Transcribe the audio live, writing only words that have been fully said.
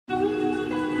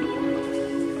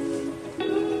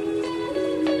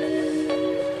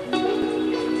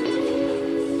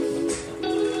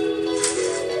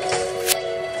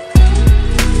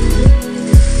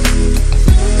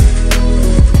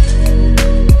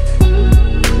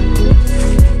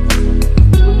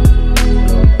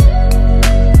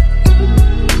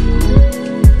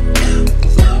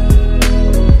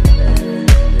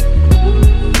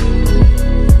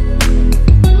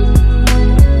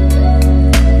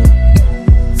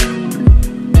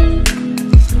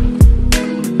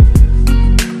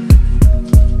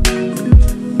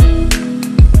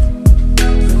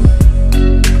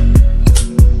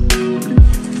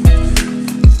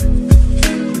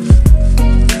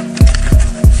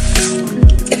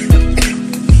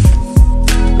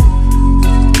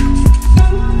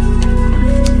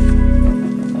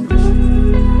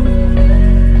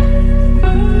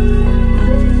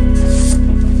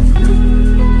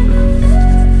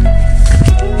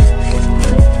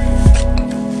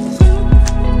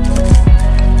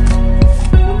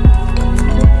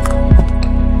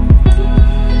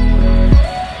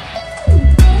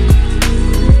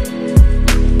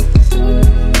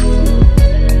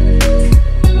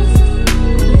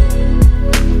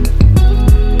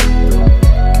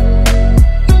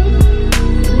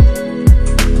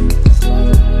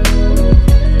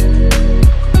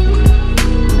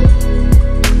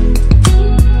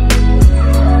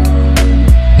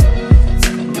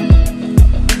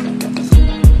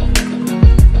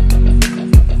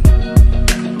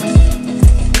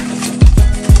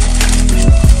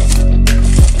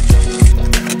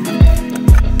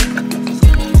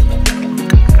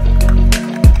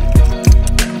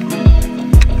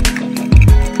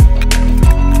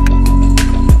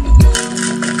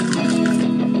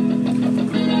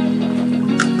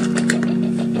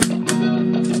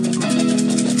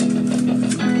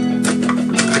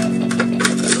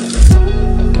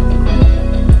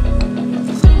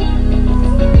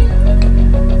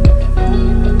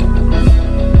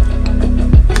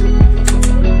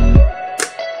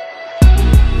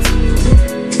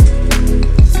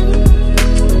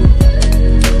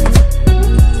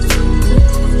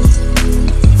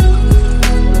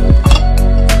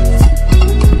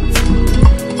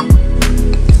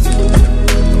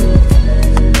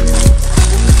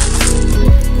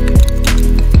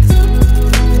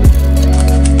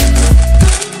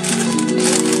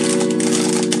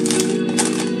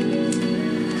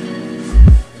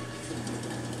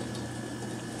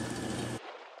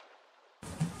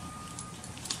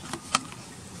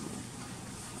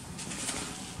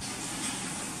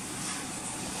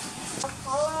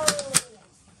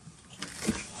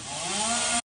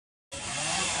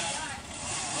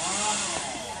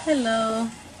Hello.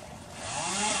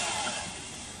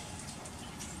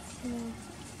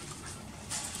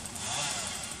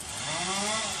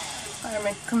 Sorry,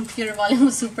 my computer volume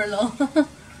was super low.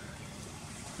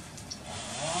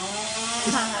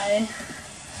 Hi.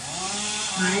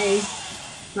 Hi.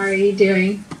 How are you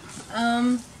doing?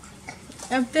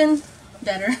 I've been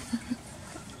better.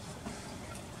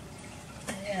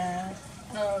 Yeah.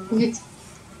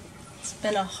 It's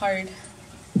been a hard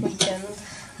weekend.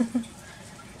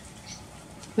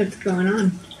 What's going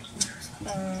on?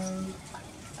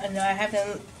 I know I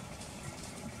haven't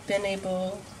been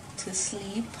able to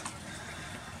sleep.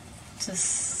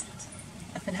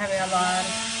 I've been having a lot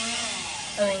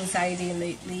of anxiety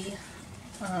lately.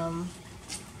 I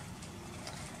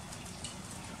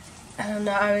don't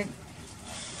know, how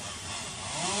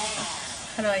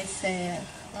do I say it?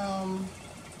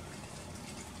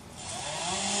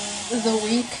 The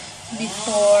week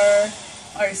before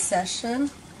our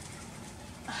session,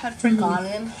 I had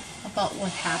forgotten about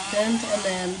what happened, and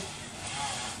then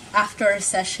after our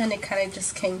session, it kind of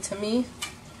just came to me,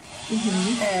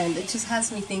 and it just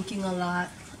has me thinking a lot.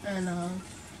 And you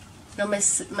know, my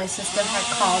sister had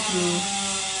called me.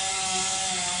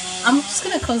 I'm just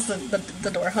gonna close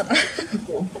the door. Hold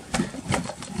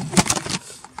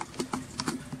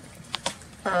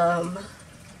on.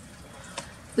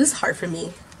 This is hard for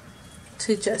me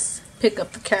to just pick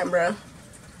up the camera.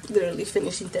 Literally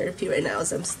finishing therapy right now,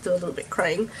 so I'm still a little bit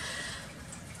crying.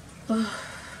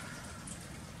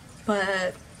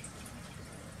 But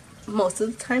most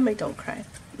of the time I don't cry.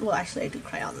 Well, actually I do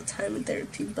cry all the time in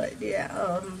therapy, but yeah,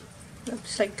 I'm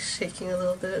just like shaking a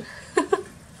little bit.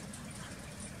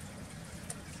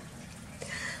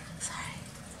 Sorry.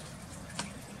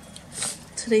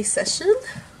 Today's session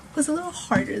was a little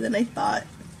harder than I thought.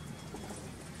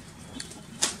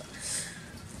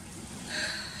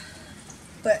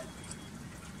 But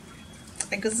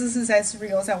I guess this is as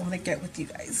real as I want to get with you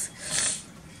guys.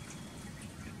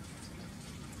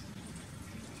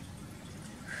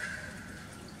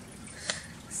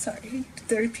 Sorry,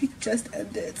 therapy just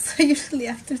ended. So usually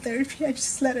after therapy I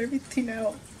just let everything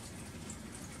out.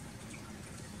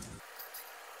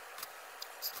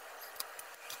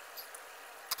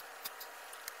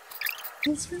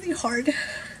 It's really hard.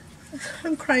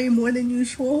 I'm crying more than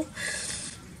usual.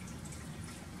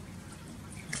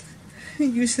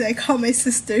 Usually I call my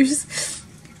sisters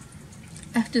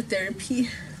after therapy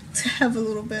to have a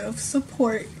little bit of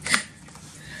support,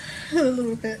 a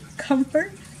little bit of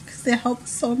comfort, because they help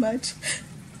so much.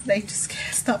 And I just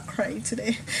can't stop crying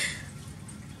today.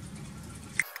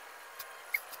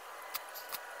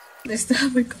 I still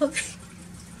have my coffee.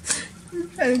 I'm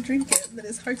trying to drink it, but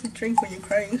it's hard to drink when you're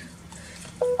crying.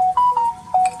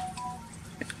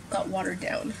 It got watered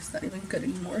down. It's not even good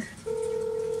anymore.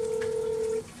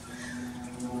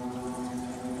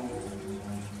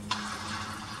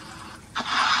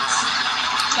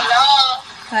 Hello.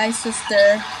 Hi,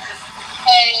 sister.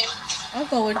 Hey. I'll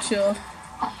go with you. Alright,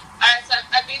 so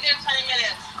I'll be there in 20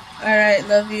 minutes. Alright,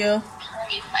 love you.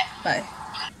 Okay, bye. Bye.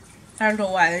 I don't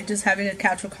know why, just having a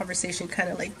casual conversation kind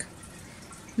of like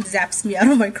zaps me out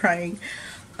of my crying.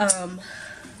 I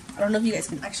don't know if you guys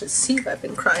can actually see if I've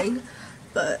been crying,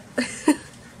 but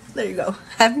there you go.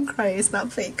 I've been crying, it's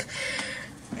not fake.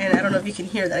 And I don't know if you can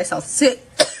hear that I sound sick.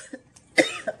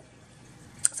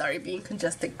 Sorry, being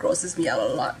congested grosses me out a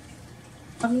lot.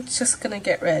 I'm just gonna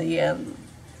get ready, and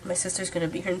my sister's gonna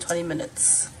be here in 20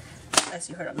 minutes, as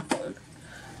you heard on the phone.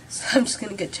 So I'm just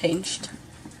gonna get changed,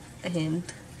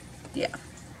 and yeah.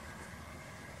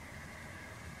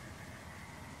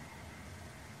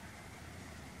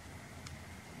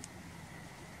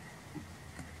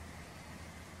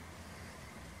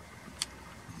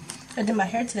 I did my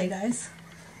hair today, guys,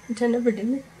 which I never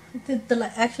do. I did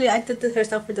actually I did the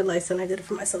hairstyle for Delusion, and I did it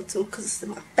for myself too because it's in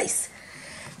my face.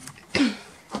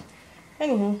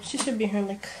 Anyway, she should be here in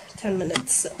like 10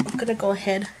 minutes, so I'm gonna go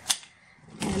ahead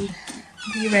and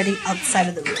be ready outside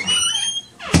of the room.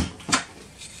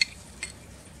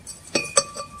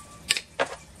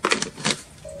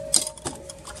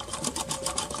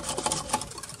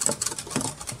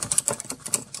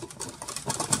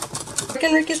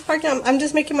 Ricky's parking. I'm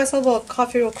just making myself a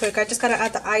coffee real quick. I just gotta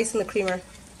add the ice and the creamer.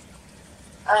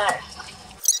 Alright.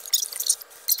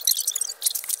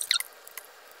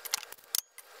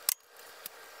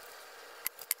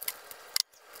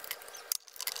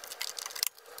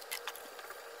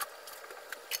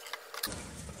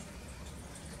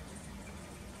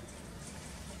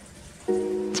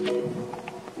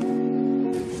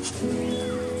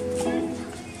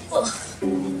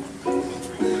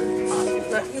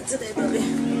 Not you today, baby.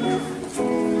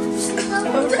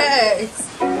 Alright.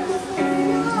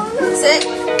 sick?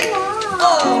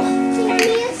 Oh.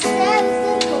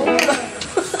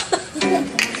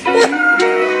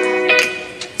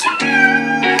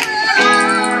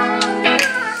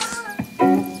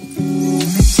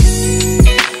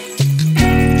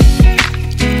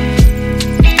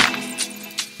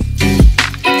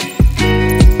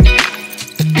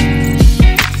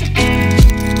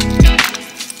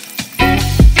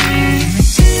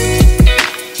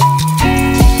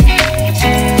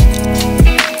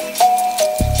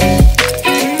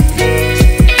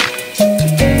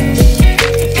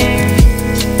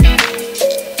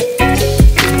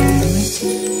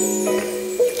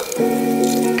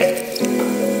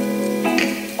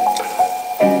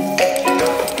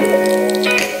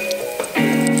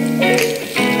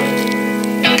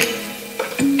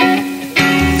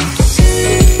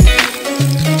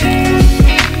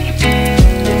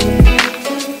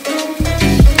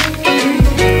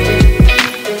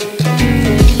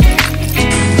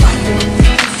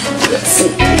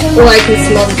 Oh, I can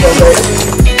smell the yogurt.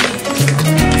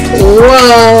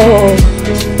 Whoa!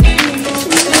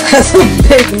 That's a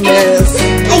big mess.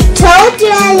 I told you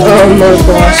I was Oh my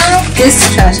gosh. This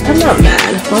trash. I'm not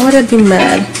mad. Why would I be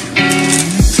mad?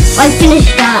 I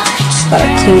finished that. Just gotta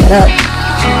clean it up.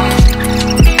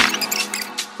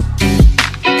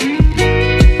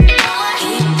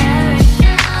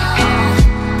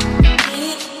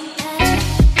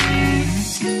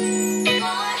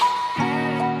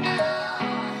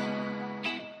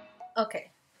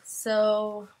 Okay,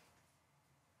 so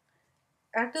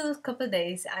after those couple of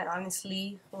days, I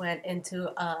honestly went into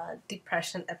a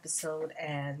depression episode,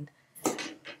 and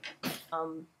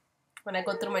when I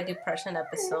go through my depression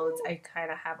episodes, I kind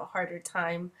of have a harder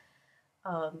time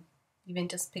even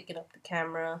just picking up the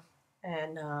camera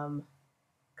and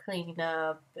cleaning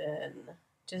up and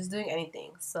just doing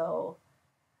anything. So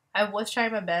I was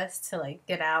trying my best to like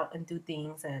get out and do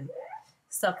things and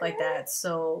stuff like that.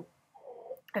 So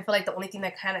I feel like the only thing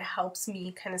that kind of helps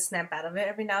me kind of snap out of it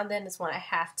every now and then is when I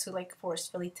have to like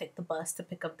forcefully take the bus to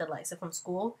pick up Delusia from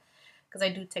school, because I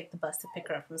do take the bus to pick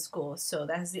her up from school. So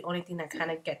that's the only thing that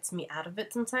kind of gets me out of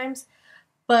it sometimes.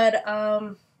 But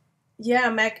yeah,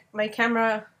 my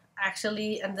camera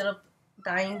actually ended up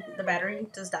dying. The battery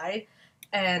just died,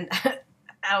 and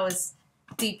I was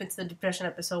deep into the depression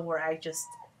episode where I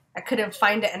couldn't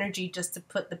find the energy just to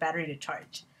put the battery to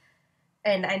charge.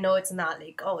 And I know it's not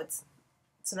like, oh, it's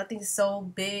nothing so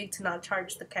big to not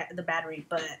charge the battery,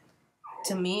 but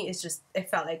to me, it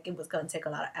felt like it was going to take a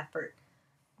lot of effort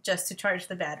just to charge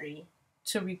the battery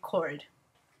to record.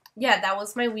 Yeah, that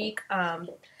was my week.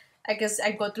 I guess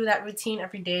I go through that routine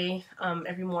every day,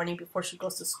 every morning before she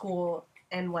goes to school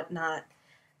and whatnot.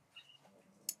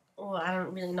 Well, I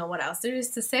don't really know what else there is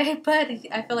to say, but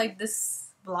I feel like this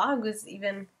vlog was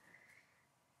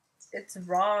it's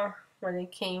raw when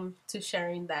it came to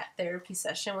sharing that therapy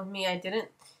session with me. I didn't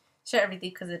share everything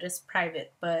because it is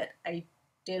private, but I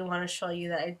did want to show you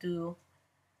that I do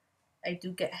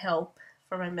get help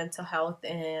for my mental health,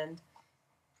 and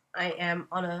I am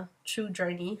on a true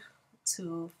journey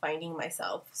to finding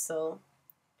myself. So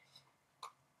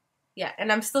yeah,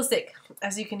 and I'm still sick,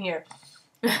 as you can hear.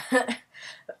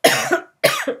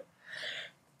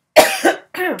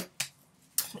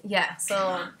 Yeah,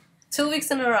 so 2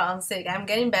 weeks in a row I'm sick. I'm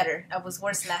getting better. I was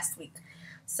worse last week,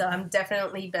 so I'm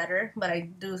definitely better, but I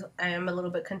am a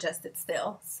little bit congested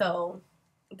still. So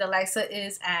Delusia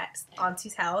is at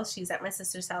Auntie's house. She's at my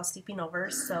sister's house sleeping over.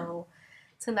 So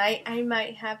tonight I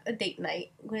might have a date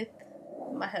night with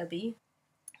my hubby.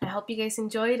 I hope you guys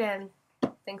enjoyed, and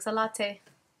thanks a lot.